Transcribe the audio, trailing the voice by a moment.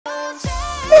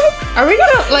Are we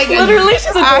gonna like Literally,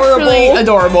 she's actually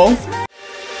adorable.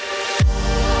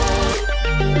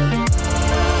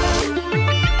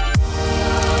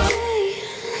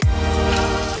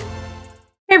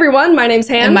 Hey everyone, my name's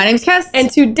Han. And my name's Kess. And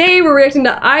today we're reacting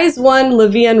to Aizwan,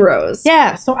 Labianroze.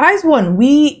 Yeah, so Aizwan,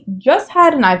 we just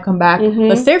had an IVE comeback.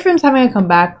 The Seraphim's having a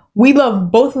comeback. We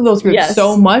love both of those groups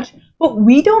so much, but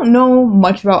we don't know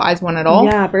much about Aizwan at all.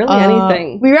 Yeah, barely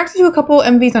anything. We reacted to a couple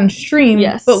MVs on stream,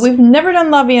 but we've never done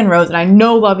Labianroze, and I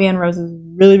know Labianroze is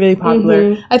really, really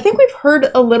popular. I think we've heard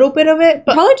a little bit of it,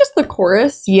 but probably just the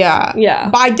chorus. Yeah.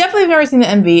 But I definitely have never seen the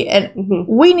MV, and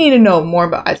we need to know more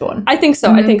about Aizwan. I think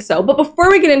so, I think so. But before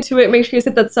we get into it, make sure you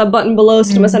hit that sub button below so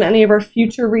you don't miss on any of our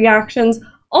future reactions.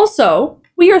 Also,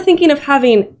 we are thinking of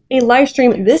having a live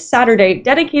stream this Saturday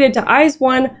dedicated to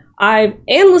Aizwan, IVE,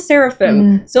 and Le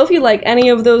Seraphim. So if you like any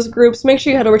of those groups, make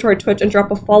sure you head over to our Twitch and drop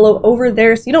a follow over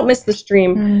there so you don't miss the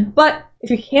stream. But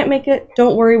if you can't make it,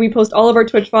 don't worry. We post all of our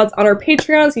Twitch VODs on our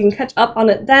Patreon, so you can catch up on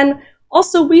it then.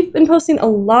 Also, we've been posting a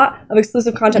lot of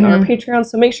exclusive content on our Patreon,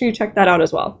 so make sure you check that out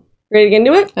as well. Ready to get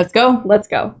into it? Let's go. Let's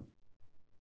go.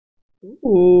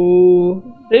 Ooh.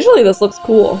 Visually, this looks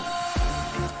cool.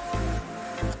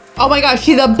 Oh my gosh,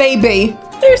 she's a baby.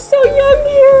 They're so young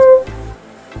here.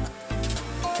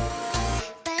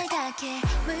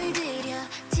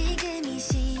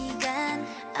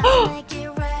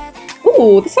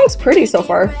 Ooh, this song's pretty so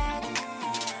far.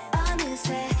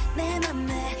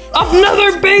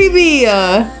 Another baby!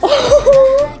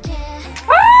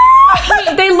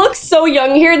 They look so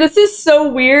young here. This is so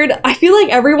weird. I feel like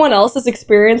everyone else is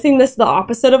experiencing this the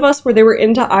opposite of us, where they were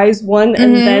into Aizwan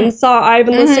and then saw IVE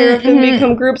and Le Seraphim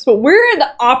become groups, but we're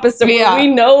the opposite. Where we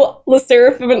know Le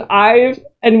Seraphim and IVE,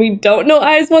 and we don't know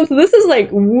Aizwan, so this is like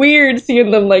weird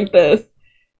seeing them like this.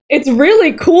 It's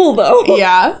really cool though.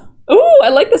 Yeah. Ooh, I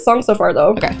like this song so far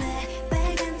though. Okay.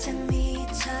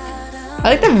 I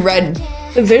like the red.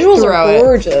 The visuals are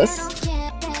gorgeous.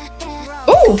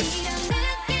 Ooh.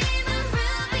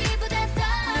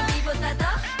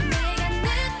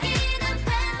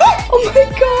 Oh my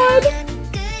god.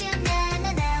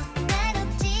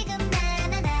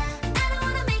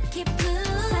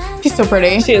 She's so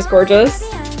pretty. She is gorgeous.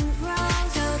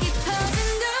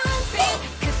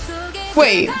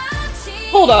 Wait.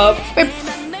 Hold up. Wait.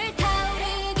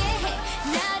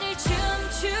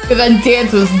 That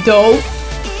dance was dope.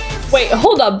 Wait,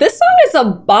 hold up. This song is a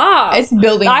bop. It's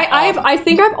building. I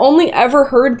think I've only ever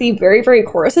heard the very, very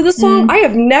chorus of this song. I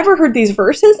have never heard these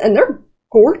verses, and they're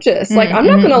gorgeous. Like, I'm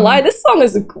not gonna lie, this song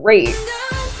is great.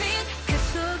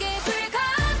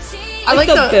 I like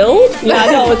the build.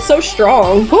 Yeah, no, it's so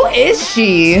strong. Who is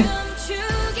she?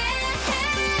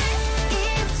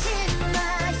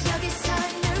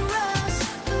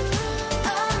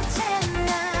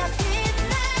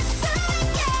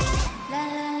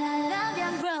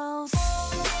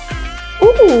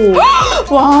 Ooh.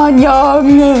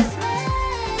 Wanyang.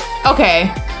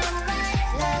 Okay.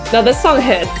 Now this song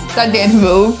hits. That dance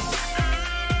move.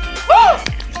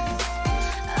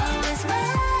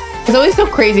 It's always so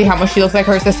crazy how much she looks like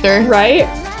her sister. Right?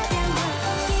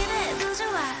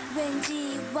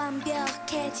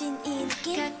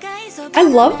 I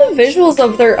love the visuals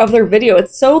of their video.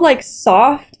 It's so like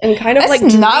soft and kind of like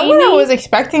That's not what I was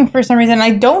expecting for some reason.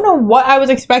 I don't know what I was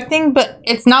expecting, but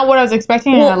it's not what I was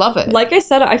expecting, and I love it. Like I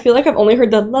said, I feel like I've only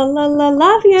heard the la la la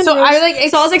la. So I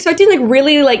was expecting like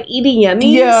really like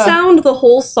EDM-y sound the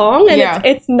whole song, and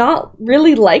it's not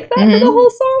really like that for the whole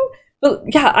song. But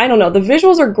yeah, I don't know. The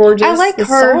visuals are gorgeous. I like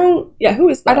her. Song, yeah, who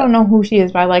is that? I don't know who she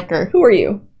is, but I like her. Who are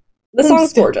you? The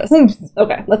song's gorgeous.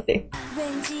 Okay, let's see.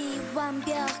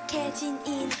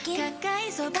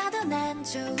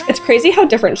 It's crazy how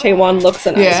different Chaewon looks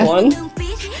in Aizwan.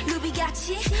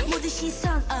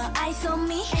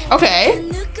 Okay.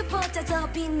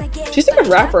 She's a good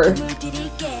rapper.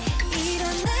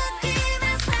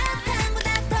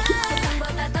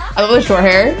 I love the short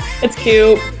hair. It's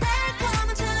cute.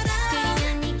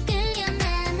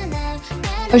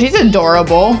 Oh, she's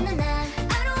adorable.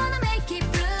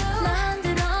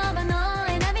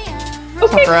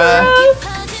 Okay,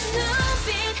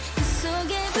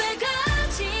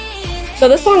 so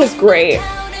this song is great.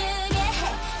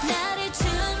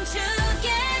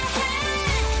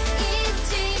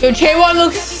 So Chaewon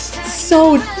looks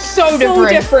so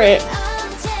different.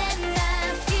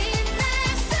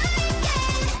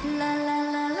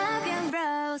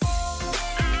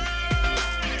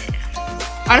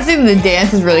 Honestly, the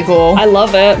dance is really cool. I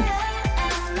love it.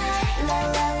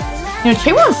 You know,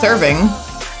 Chaewon's serving.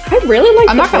 I really like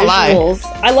I'm the not gonna visuals.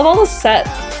 lie. I love all the sets.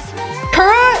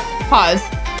 Pause.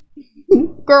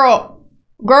 Girl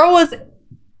was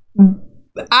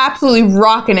absolutely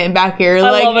rocking it back here. I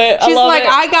love it. She's like,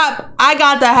 I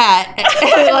got the hat.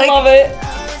 I love it.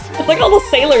 It's like all the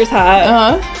sailors'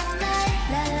 hat.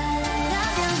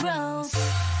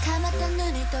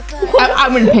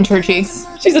 I'm gonna pinch her cheeks.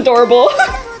 She's adorable.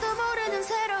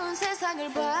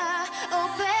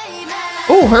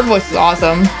 Oh, her voice is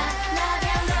awesome.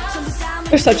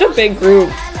 They're such a big group.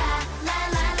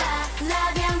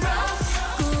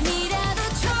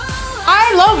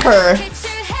 I love her.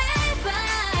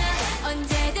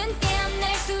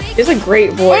 She has a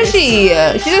great voice. Where is she?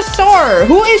 She's a star.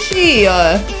 Who is she?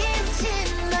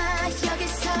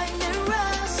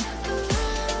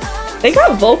 They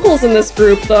got vocals in this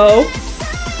group, though.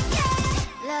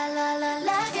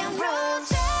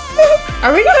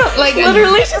 Are we gonna, like...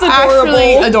 Literally, she's adorable.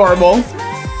 Actually adorable.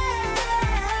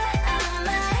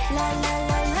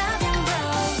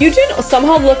 Yujin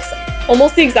somehow looks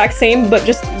almost the exact same, but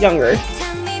just younger.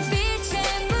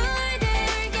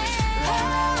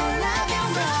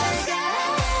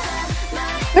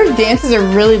 Their dances are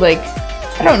really, like...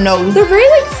 I don't know. They're very,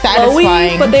 like,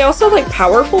 satisfying. flowy, but they also have, like,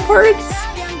 powerful parts.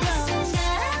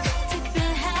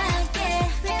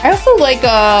 I also like,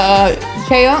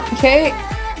 Che?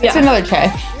 It's another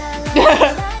Che.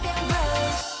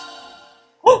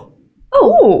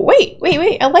 Oh, wait.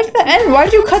 I like the end. Why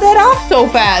did you cut that off so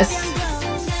fast?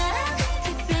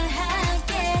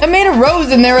 I made a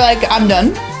rose and they were like, I'm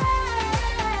done.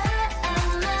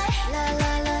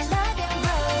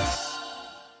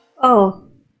 Oh.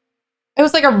 It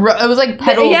was like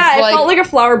petals. Yeah, it felt like a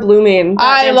flower blooming.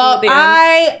 I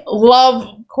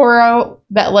love choreo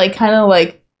that like kind of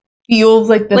like feels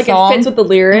like the song. Like it fits with the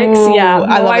lyrics. Ooh, Yeah, no,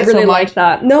 I really like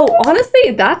that. No,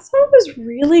 honestly, that song was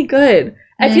really good.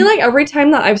 I feel like every time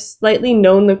that I've slightly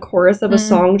known the chorus of a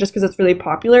song just because it's really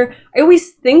popular, I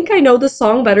always think I know the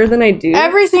song better than I do.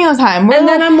 Every single time.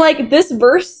 Then I'm like, this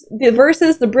verse, the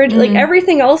verses, the bridge, like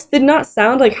everything else did not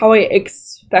sound like how I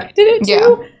expected it to.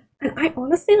 Yeah. And I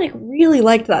honestly like really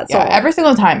liked that song. Yeah, every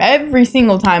single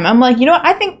time. I'm like, you know what?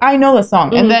 I think I know the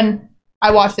song. And then I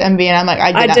watched the MV and I'm like,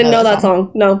 I didn't know that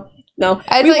song. No.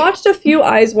 We watched a few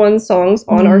Aizwon songs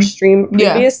on our stream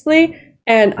previously. Yeah.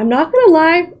 And I'm not gonna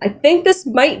lie, I think this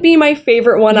might be my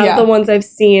favorite one out of the ones I've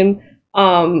seen.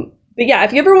 But yeah,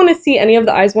 if you ever want to see any of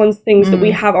the Aizwon's things that we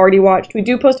have already watched, we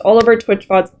do post all of our Twitch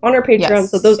VODs on our Patreon,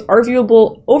 so those are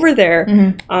viewable over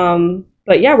there.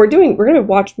 But yeah, we're gonna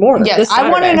watch more. Yes, this Saturday.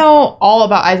 I want to know all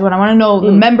about Aizwon. I want to know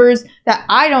the members that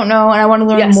I don't know, and I want to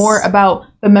learn more about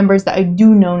the members that I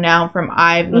do know now from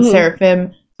IVE, the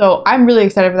Seraphim. So I'm really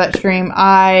excited for that stream.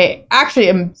 I actually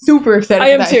am super excited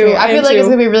for that stream. I feel like it's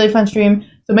going to be a really fun stream.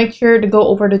 So make sure to go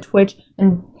over to Twitch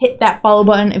and hit that follow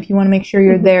button if you want to make sure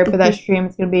you're there for that stream.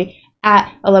 It's going to be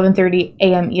at 11:30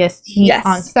 a.m. EST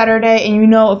on Saturday.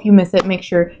 And if you miss it, make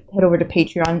sure to head over to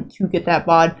Patreon to get that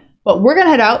VOD. But we're going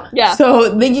to head out. Yeah.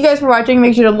 So thank you guys for watching.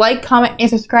 Make sure to like, comment, and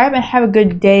subscribe. And have a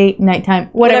good day, nighttime,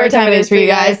 whatever time it is for you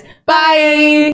guys. Bye!